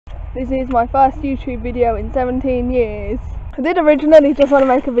This is my first YouTube video in 17 years. I did originally just want to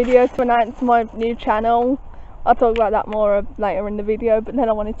make a video to announce my new channel. I'll talk about that more later in the video, but then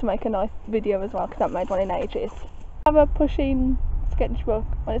I wanted to make a nice video as well because I haven't made one in ages. I have a pushing sketchbook.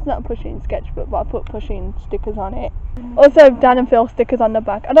 Well, it's not a pushing sketchbook, but I put pushing stickers on it. Also, Dan and Phil stickers on the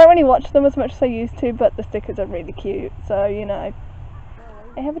back. I don't really watch them as much as I used to, but the stickers are really cute, so you know.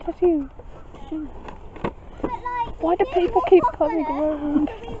 I have a tattoo. Why do people keep coming around?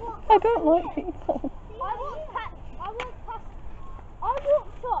 I don't like people. I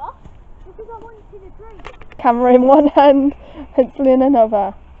walked off because I wanted a drink. Camera in one hand, pencil in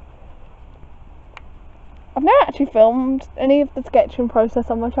another. I've never actually filmed any of the sketching process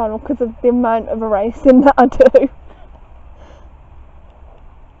on my channel because of the amount of erasing that I do.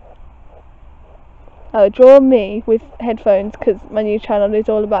 Oh, draw me with headphones because my new channel is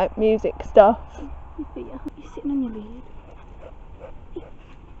all about music stuff. You're sitting on your bed.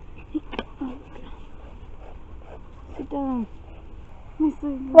 Sit down.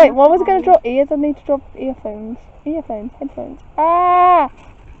 Wait, why was I going to draw ears? I need to draw earphones. Earphones, headphones. Ah!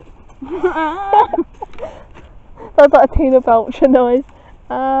 That's like a Tina Belcher noise.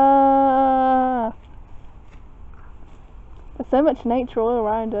 Ah! There's so much nature all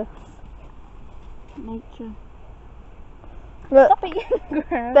around us. Nature. Look, Stop eating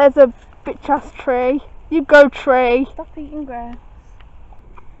grass. there's a bitch ass tree. You go tree. Stop eating grass.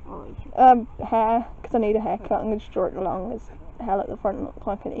 Hair, because I need a haircut. I'm going to just draw it long as hell at the front, looks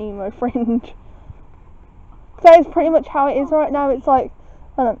like an emo fringe. So it's pretty much how it is right now. It's like,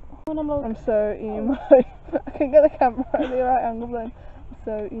 I'm so emo. I can get the camera at the right angle then. I'm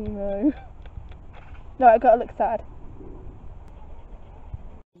so emo. No, I gotta look sad.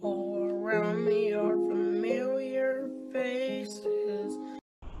 All around me are familiar faces.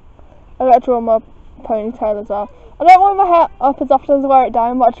 I gotta draw my ponytail as well. I don't wear my hair up as often as I wear it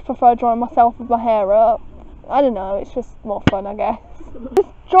down, but I just prefer drawing myself with my hair up. I don't know, it's just more fun, I guess. Just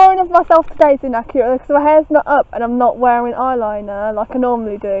drawing of myself today is inaccurate because my hair's not up and I'm not wearing eyeliner like I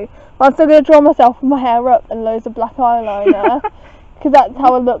normally do. But I'm still going to draw myself with my hair up and loads of black eyeliner because that's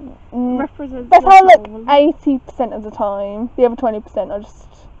how I look. That's how I look 80% of the time. The other 20% I just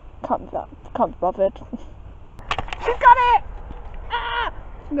can't be bothered. She's got it! Ah!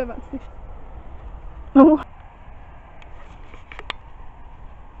 I'll go back to this.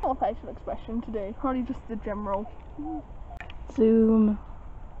 Not a facial expression to do, probably just the general. Zoom.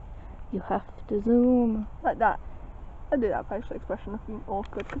 You have to zoom. Like that. I do that facial expression looking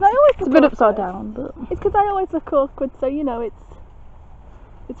awkward because I always It's a bit upside down, but it's because I always look awkward, so you know it's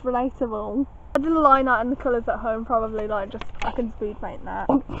relatable. I did a line art and the colours at home probably, like just I can speed paint that.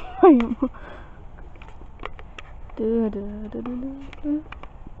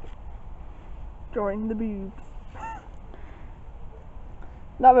 Drawing the boobs.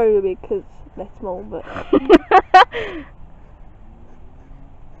 Not very big because they're small, but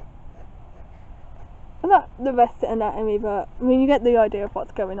I'm not the best at anatomy, but I mean you get the idea of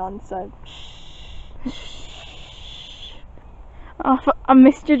what's going on, so I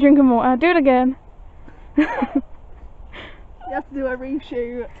missed you drinking water. Do it again. you have to do a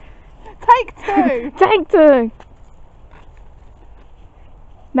reshoot. Take two! Take two.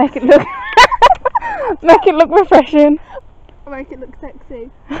 Make it look make it look refreshing. Make it look sexy.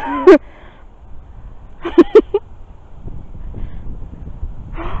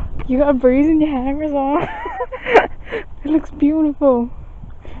 You got a bruise in your hair as well. It looks beautiful.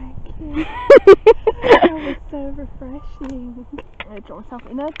 Thank you. That was so refreshing. I'm going to draw myself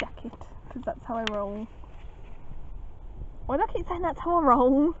in a jacket because that's how I roll. Why do I keep saying that's how I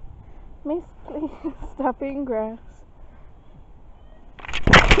roll? Miss, please stop eating grass.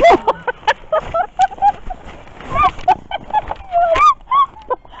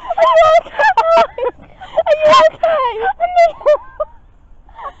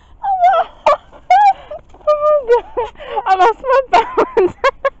 I lost my balance.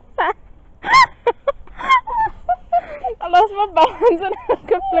 I lost my balance and I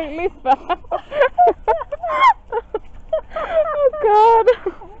completely fell. Oh god.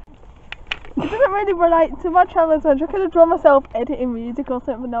 It doesn't really relate to my channel as much. I could have drawn myself editing music or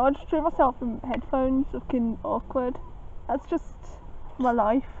something, but no, I just drew myself in headphones looking awkward. That's just my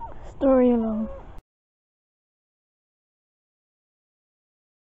life. Story alone.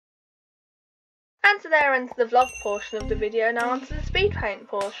 And so there ends the vlog portion of the video. Now onto the speed paint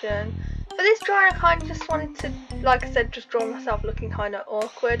portion. For this drawing I kind of just wanted to, like I said, just draw myself looking kind of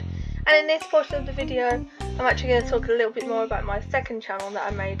awkward. And in this portion of the video I'm actually going to talk a little bit more about my second channel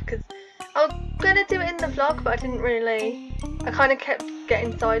that I made, because I was going to do it in the vlog but I didn't really, I kind of kept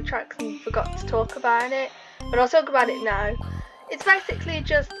getting sidetracked and forgot to talk about it. But I'll talk about it now. It's basically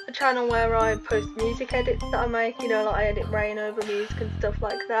just a channel where I post music edits that I make, you know, like I edit rain over music and stuff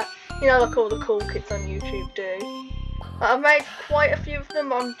like that. You know, like all the cool kids on YouTube do. I've made quite a few of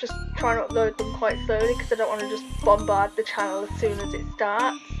them, I'm just trying to upload them quite slowly because I don't want to just bombard the channel as soon as it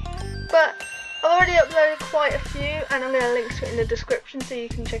starts. But I've already uploaded quite a few and I'm going to link to it in the description so you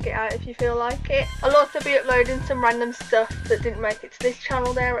can check it out if you feel like it. I'll also be uploading some random stuff that didn't make it to this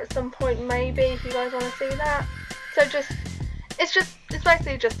channel there at some point maybe, if you guys want to see that. So it's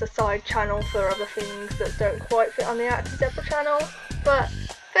basically just a side channel for other things that don't quite fit on the Artsy Zebra channel. But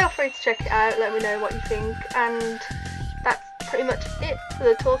feel free to check it out, let me know what you think, and that's pretty much it for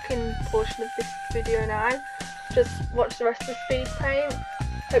the talking portion of this video now. Just watch the rest of Speedpaint.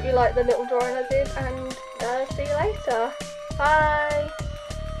 Hope you like the little drawing I did, and see you later. Bye!